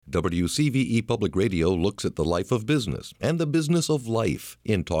WCVE Public Radio looks at the life of business and the business of life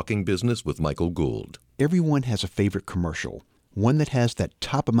in Talking Business with Michael Gould. Everyone has a favorite commercial, one that has that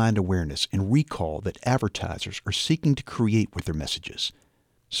top-of-mind awareness and recall that advertisers are seeking to create with their messages.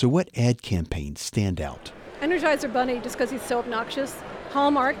 So what ad campaigns stand out? Energizer Bunny, just because he's so obnoxious.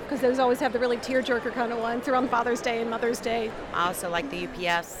 Hallmark, because those always have the really tearjerker kind of ones around Father's Day and Mother's Day. I also like the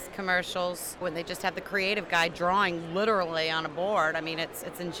UPS commercials when they just have the creative guy drawing literally on a board. I mean, it's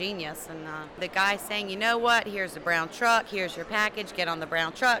ingenious. And the guy saying, you know what, here's the brown truck, here's your package, get on the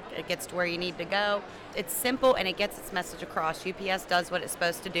brown truck, it gets to where you need to go. It's simple and it gets its message across. UPS does what it's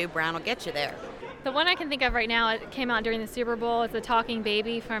supposed to do, Brown will get you there. The one I can think of right now, it came out during the Super Bowl, is the Talking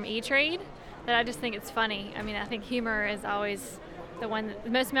Baby from E-Trade. That I just think it's funny. I mean, I think humor is always the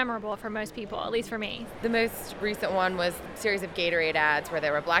most memorable for most people, at least for me. The most recent one was a series of Gatorade ads where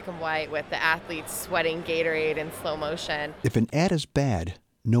they were black and white with the athletes sweating Gatorade in slow motion. If an ad is bad,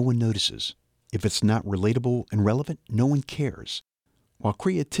 no one notices. If it's not relatable and relevant, no one cares. While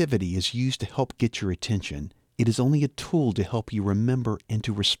creativity is used to help get your attention, it is only a tool to help you remember and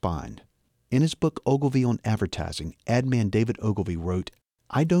to respond. In his book Ogilvy on Advertising, ad man David Ogilvy wrote,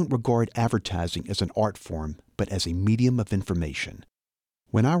 "I don't regard advertising as an art form, but as a medium of information.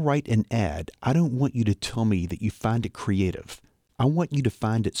 When I write an ad, I don't want you to tell me that you find it creative. I want you to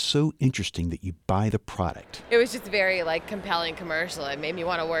find it so interesting that you buy the product." It was just a very compelling commercial. It made me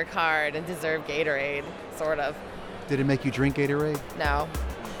want to work hard and deserve Gatorade, sort of. Did it make you drink Gatorade? No,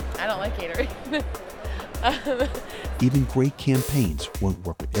 I don't like Gatorade. Even great campaigns won't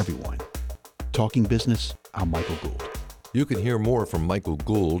work with everyone. Talking Business, I'm Michael Gould. You can hear more from Michael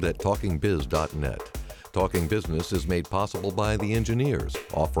Gould at talkingbiz.net. Talking Business is made possible by The Engineers,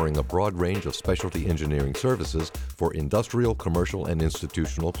 offering a broad range of specialty engineering services for industrial, commercial, and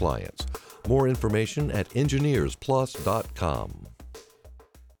institutional clients. More information at engineersplus.com.